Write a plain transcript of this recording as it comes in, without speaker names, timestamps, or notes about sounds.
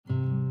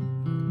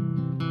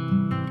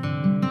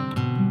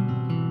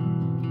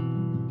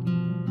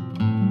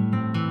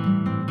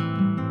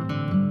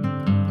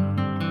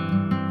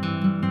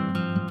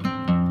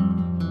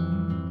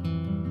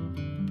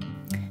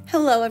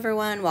Hello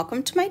everyone,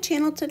 welcome to my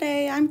channel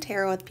today. I'm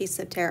Tara with Piece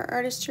of Tara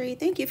Artistry.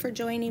 Thank you for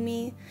joining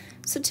me.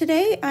 So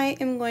today I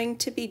am going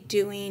to be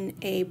doing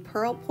a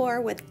pearl pour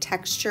with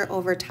texture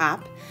over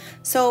top.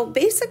 So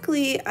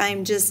basically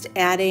I'm just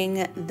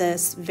adding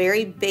this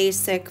very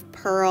basic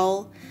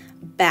pearl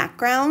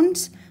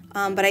background,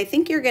 but I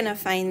think you're gonna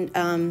find,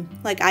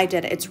 like I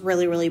did, it's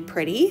really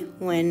pretty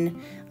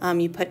when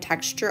you put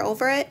texture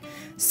over it.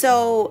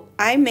 So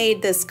I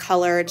made this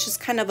color, it's just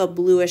kind of a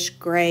bluish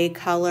gray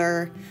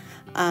color.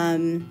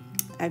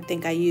 I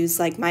think I used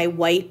like my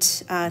white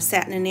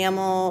satin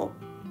enamel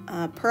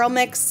pearl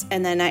mix,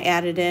 and then I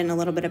added in a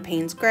little bit of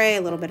Payne's Gray,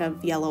 a little bit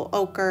of yellow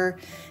ochre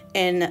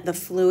in the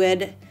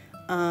fluid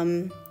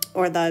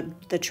or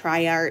the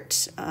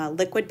Tri-Art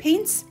liquid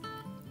paints,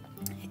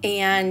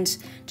 and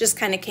just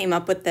kind of came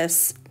up with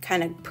this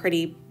kind of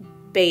pretty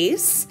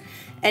base.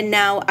 And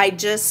now I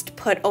just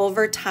put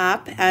over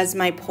top as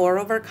my pour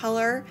over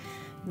color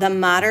the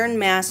Modern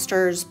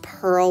Masters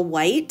Pearl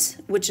White,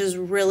 which is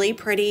really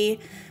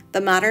pretty.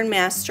 The Modern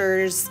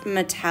Masters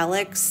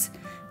metallics,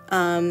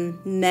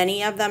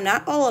 many of them,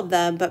 not all of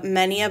them, but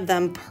many of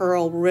them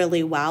pearl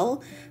really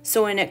well.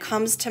 So when it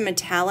comes to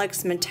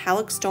metallics,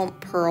 metallics don't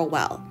pearl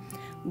well.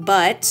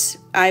 But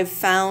I've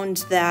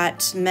found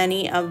that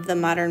many of the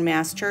Modern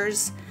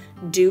Masters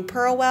do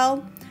pearl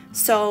well.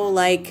 So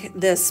like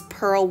this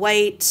Pearl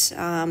White,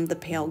 the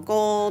Pale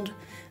Gold,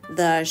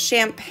 the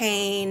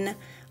Champagne,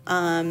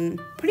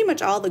 pretty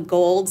much all the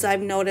golds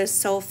I've noticed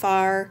so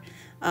far.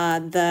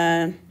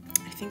 I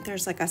think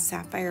there's like a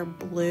Sapphire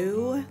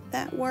Blue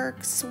that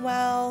works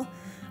well.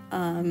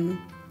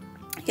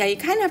 Yeah, you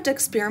kind of have to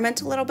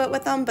experiment a little bit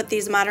with them, but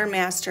these Modern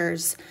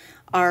Masters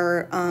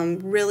are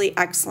really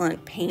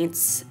excellent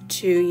paints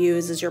to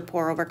use as your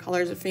pour over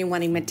colors if you're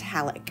wanting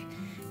metallic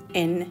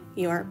in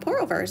your pour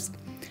overs.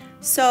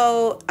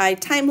 So I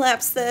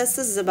time-lapsed this.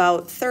 This is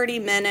about 30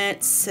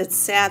 minutes. It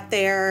sat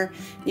there.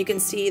 You can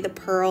see the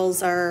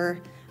pearls are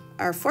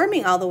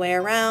forming all the way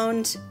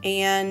around,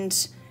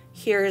 and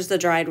here's the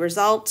dried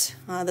result.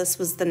 This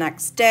was the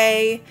next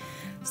day.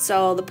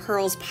 So the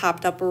pearls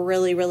popped up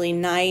really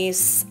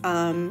nice.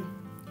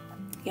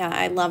 Yeah,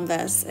 I love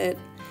this.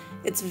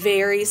 It's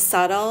very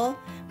subtle,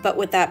 but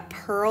with that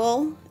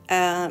pearl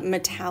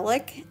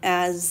metallic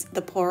as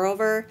the pour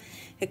over,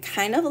 it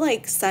kind of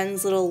like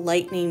sends little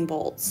lightning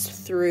bolts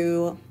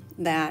through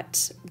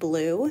that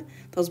blue,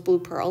 those blue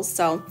pearls.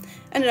 So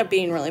ended up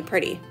being really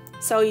pretty.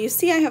 So you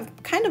see I have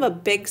kind of a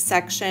big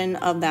section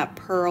of that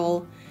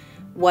pearl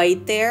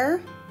white there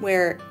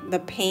where the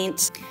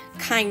paint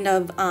kind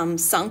of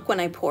sunk when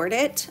I poured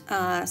it.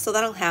 So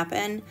that'll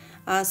happen.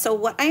 So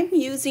what I'm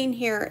using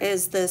here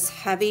is this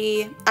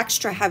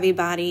extra heavy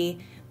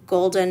body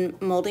golden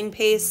molding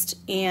paste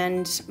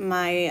and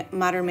my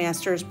Modern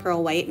Masters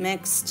Pearl White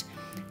mixed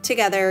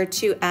together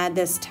to add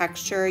this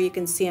texture. You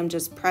can see I'm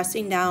just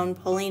pressing down,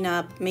 pulling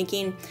up,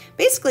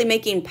 basically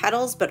making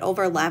petals but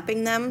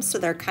overlapping them so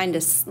they're kind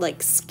of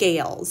like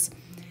scales.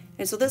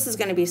 And so this is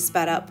going to be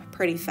sped up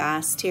pretty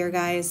fast here,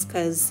 guys,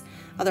 because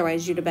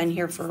otherwise you'd have been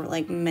here for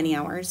like many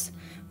hours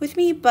with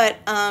me. But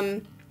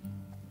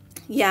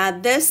yeah,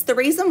 the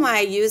reason why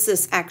I use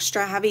this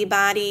extra heavy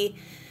body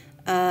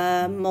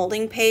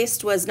molding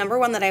paste was, number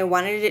one, that I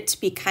wanted it to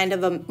be kind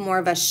of more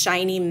of a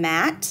shiny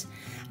matte.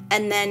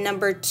 And then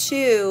number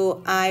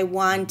two, I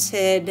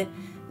wanted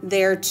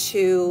there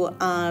to,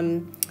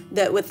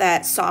 with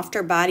that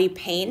softer body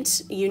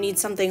paint, you need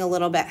something a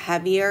little bit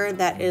heavier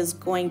that is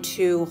going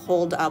to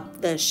hold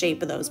up the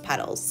shape of those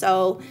petals.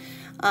 So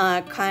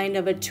kind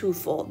of a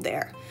twofold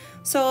there.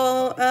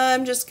 So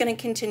I'm just gonna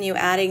continue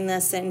adding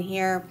this in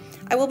here.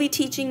 I will be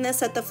teaching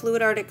this at the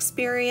Fluid Art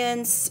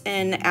Experience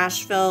in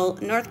Asheville,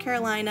 North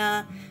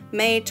Carolina,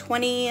 May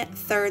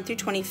 23rd through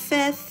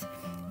 25th.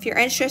 If you're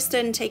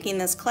interested in taking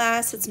this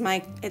class, it's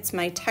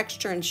my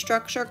texture and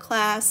structure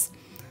class.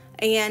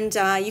 And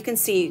you can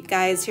see,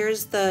 guys,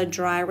 here's the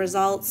dry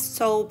results.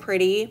 So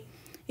pretty.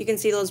 You can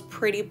see those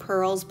pretty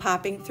pearls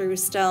popping through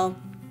still,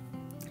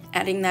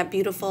 adding that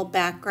beautiful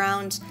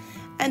background,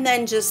 and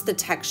then just the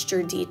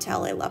texture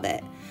detail. I love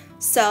it.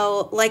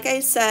 So like I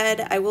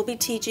said, I will be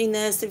teaching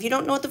this. If you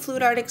don't know what the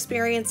Fluid Art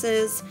Experience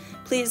is,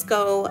 please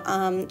go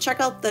check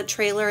out the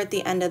trailer at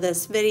the end of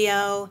this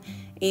video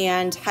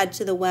and head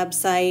to the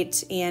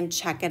website and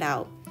check it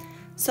out.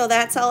 So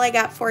that's all I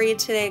got for you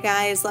today,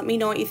 guys. Let me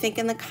know what you think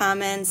in the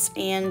comments,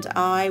 and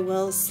I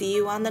will see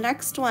you on the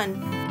next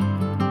one.